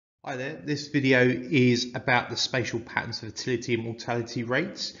Hi there, this video is about the spatial patterns of fertility and mortality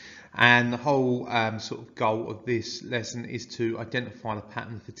rates, and the whole sort of goal of this lesson is to identify the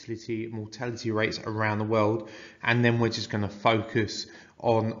pattern of fertility and mortality rates around the world, and then we're just going to focus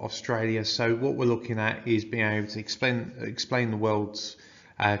on Australia. So what we're looking at is being able to explain the world's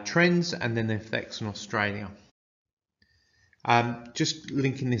trends and then the effects on Australia. Just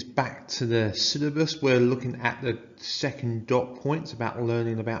linking this back to the syllabus, we're looking at the second dot points about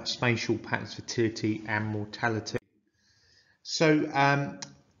learning about spatial patterns, fertility and mortality. So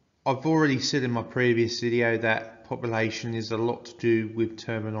I've already said in my previous video that population is a lot to do with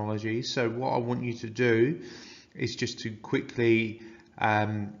terminology. So what I want you to do is just to quickly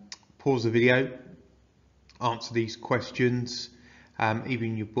pause the video, answer these questions, either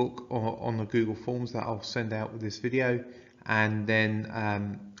in your book or on the Google Forms that I'll send out with this video, and then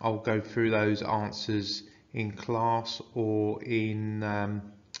I'll go through those answers in class or in the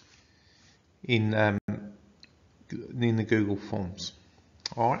Google Forms.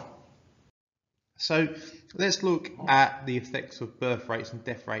 All right. So let's look at the effects of birth rates and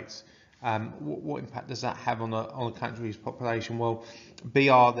death rates. What impact does that have on a country's population? Well,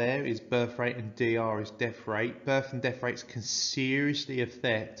 BR there is birth rate and DR is death rate. Birth and death rates can seriously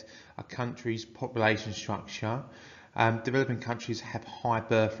affect a country's population structure. Developing countries have high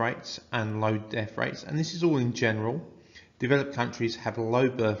birth rates and low death rates, and this is all in general. Developed countries have low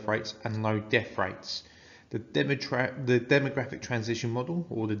birth rates and low death rates. The demographic transition model,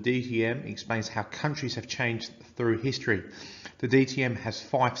 or the DTM, explains how countries have changed through history. The DTM has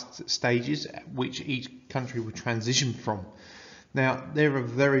 5 stages at which each country will transition from. Now, there are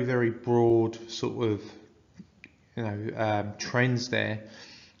very, very broad sort of trends there,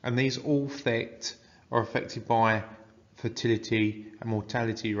 and these all are affected by fertility and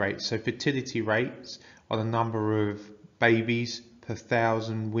mortality rates. So fertility rates are the number of babies per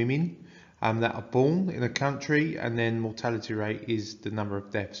 1,000 women that are born in a country, and then mortality rate is the number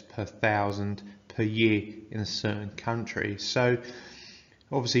of deaths per 1,000 per year in a certain country. So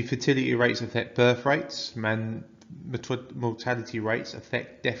obviously fertility rates affect birth rates and mortality rates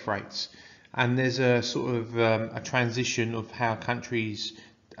affect death rates, and there's a sort of a transition of how countries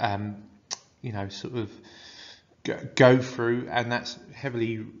sort of go through, and that's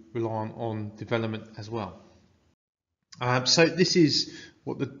heavily reliant on development as well. So this is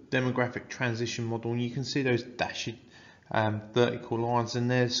what the demographic transition model, and you can see those dashed vertical lines, and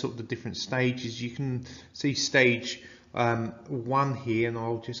there's sort of the different stages. You can see stage 1 here, and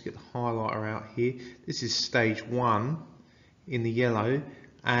I'll just get the highlighter out here. This is stage 1 in the yellow,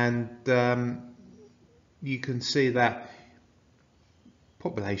 and you can see that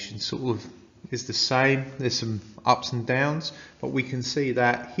population sort of is the same. There's some ups and downs, but we can see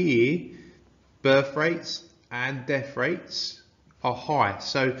that here birth rates and death rates are high.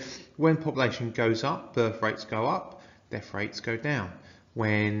 So when population goes up, birth rates go up, death rates go down.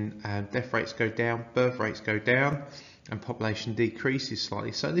 When death rates go down, birth rates go down, and population decreases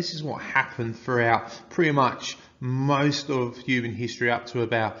slightly. So this is what happened throughout pretty much most of human history up to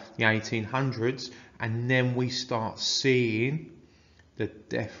about the 1800s, and then we start seeing the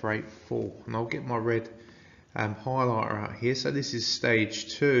death rate fall. And I'll get my red highlighter out here. So this is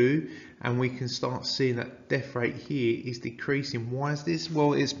stage 2, and we can start seeing that death rate here is decreasing. Why is this?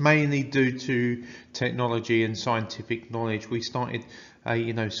 Well, it's mainly due to technology and scientific knowledge. We started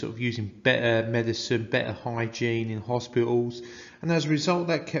sort of using better medicine, better hygiene in hospitals, and as a result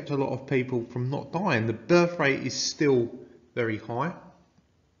that kept a lot of people from not dying. The birth rate is still very high.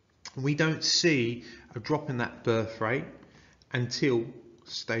 We don't see a drop in that birth rate until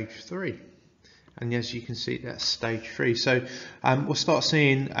stage 3, and as you can see, that's stage 3. So we'll start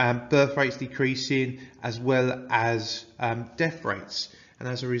seeing birth rates decreasing as well as death rates, and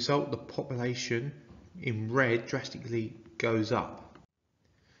as a result the population in red drastically goes up.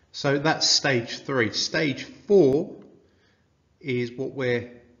 So that's stage 3. Stage 4 is what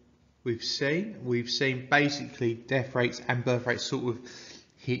we've seen basically death rates and birth rates sort of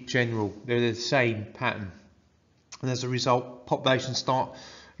hit general. They're the same pattern, and as a result population is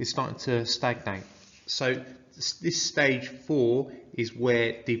starting to stagnate. So this stage 4 is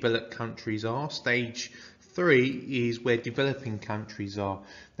where developed countries are. Stage 3 is where developing countries are.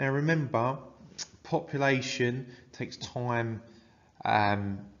 Now remember, population takes time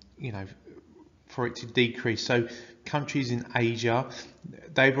for it to decrease. So countries in Asia,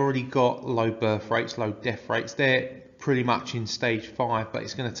 they've already got low birth rates, low death rates. They're pretty much in stage 5, but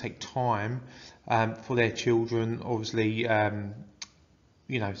it's going to take time for their children, obviously,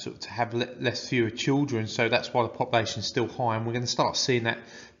 sort of to have fewer children. So that's why the population is still high, and we're going to start seeing that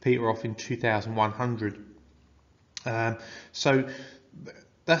peter off in 2100. So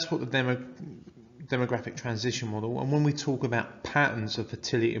that's what the demographic transition model. And when we talk about patterns of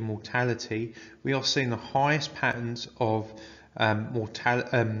fertility and mortality, we are seeing the highest patterns of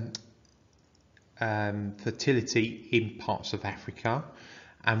fertility in parts of Africa,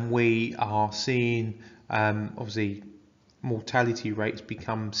 and we are seeing obviously mortality rates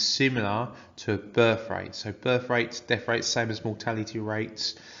become similar to birth rates. So birth rates, death rates, same as mortality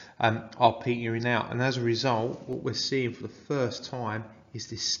rates, are petering out, and as a result, what we're seeing for the first time is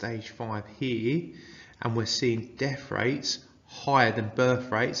this stage 5 here, and we're seeing death rates higher than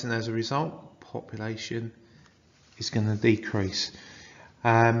birth rates, and as a result, population is going to decrease.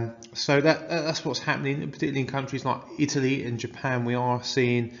 So that's what's happening, particularly in countries like Italy and Japan. We are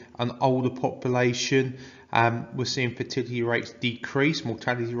seeing an older population. We're seeing fertility rates decrease,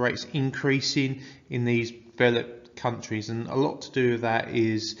 mortality rates increasing in these developed countries, and a lot to do with that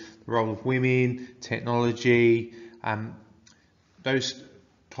is the role of women, technology, those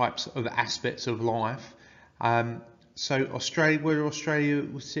types of aspects of life. So Australia, where Australia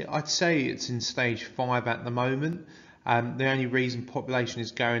would sit, I'd say it's in stage 5 at the moment. The only reason population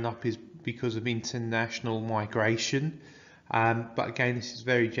is going up is because of international migration. But again, this is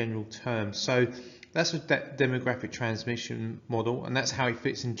very general terms. So that's a demographic transmission model, and that's how it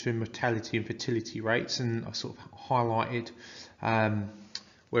fits into mortality and fertility rates. And I sort of highlighted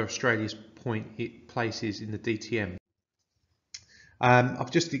where Australia's place is in the DTM. I've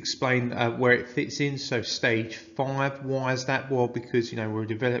just explained where it fits in. So stage 5, why is that? Well, because we're a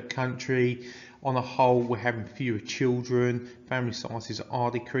developed country. On a whole, we're having fewer children, family sizes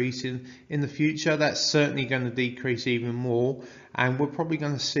are decreasing. In the future, that's certainly going to decrease even more, and we're probably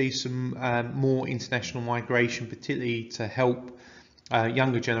going to see some more international migration, particularly to help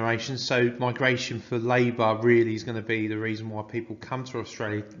younger generations. So migration for labour really is going to be the reason why people come to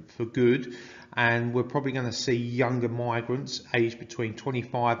Australia for good, and we're probably going to see younger migrants aged between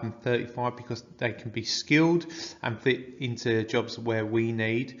 25 and 35 because they can be skilled and fit into jobs where we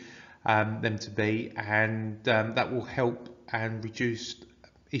need them to be, and that will help and reduce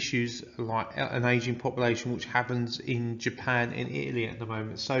issues like an aging population, which happens in Japan and Italy at the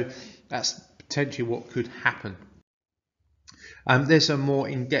moment. So that's potentially what could happen. There's a more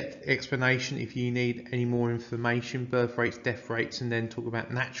in-depth explanation if you need any more information, birth rates, death rates, and then talk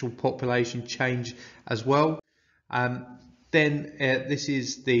about natural population change as well. This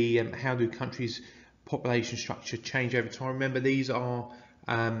is the how do countries' population structure change over time. Remember, these are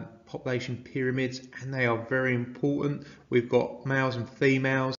population pyramids, and they are very important. We've got males and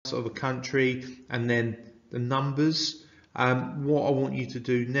females of a country, and then the numbers. What I want you to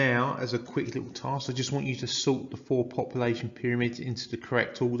do now as a quick little task, I just want you to sort the 4 population pyramids into the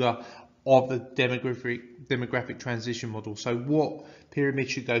correct order of the demographic transition model. So what pyramid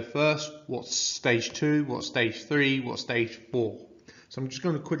should go first? What's stage 2? What's stage 3? What's stage 4? So I'm just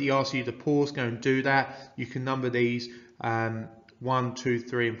going to quickly ask you to pause, go and do that. You can number these 1, 2,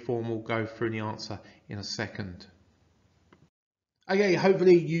 3 and 4, and we'll go through the answer in a second. Okay,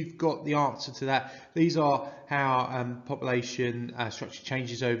 hopefully you've got the answer to that. These are how population structure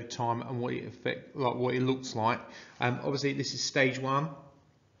changes over time and what it looks like. Obviously, this is stage 1.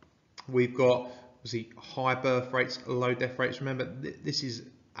 We've got obviously high birth rates, low death rates. Remember, this is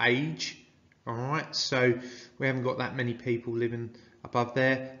age. All right, so we haven't got that many people living above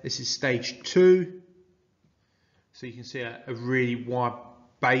there. This is stage 2. So you can see a really wide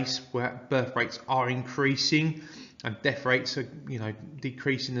base where birth rates are increasing and death rates are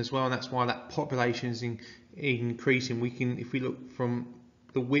decreasing as well, and that's why that population is increasing. We can, if we look from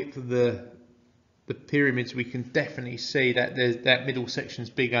the width of the pyramids, we can definitely see that that middle section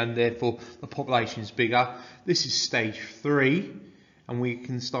is bigger, and therefore the population is bigger. This is stage 3, and we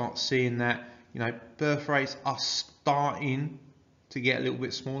can start seeing that birth rates are starting to get a little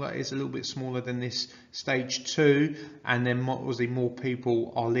bit smaller. It's a little bit smaller than this stage 2, and then obviously more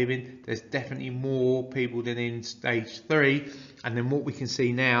people are living. There's definitely more people than in stage 3, and then what we can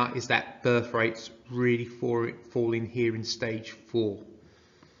see now is that birth rates really falling here in stage 4.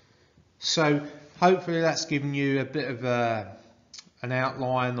 So hopefully that's given you a bit of an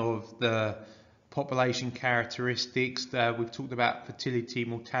outline of the population characteristics. We've talked about fertility,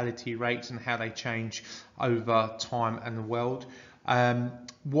 mortality rates and how they change over time and the world.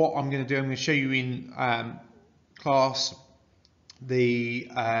 What I'm going to do, I'm going to show you in class the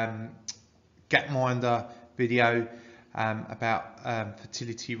Gapminder video about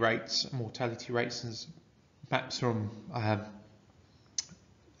fertility rates, mortality rates, and maps from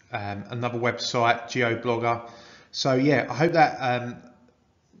another website, GeoBlogger. So yeah, I hope that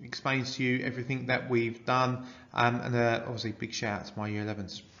explains to you everything that we've done, and obviously big shout out to my year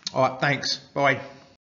 11s. All right, thanks, bye.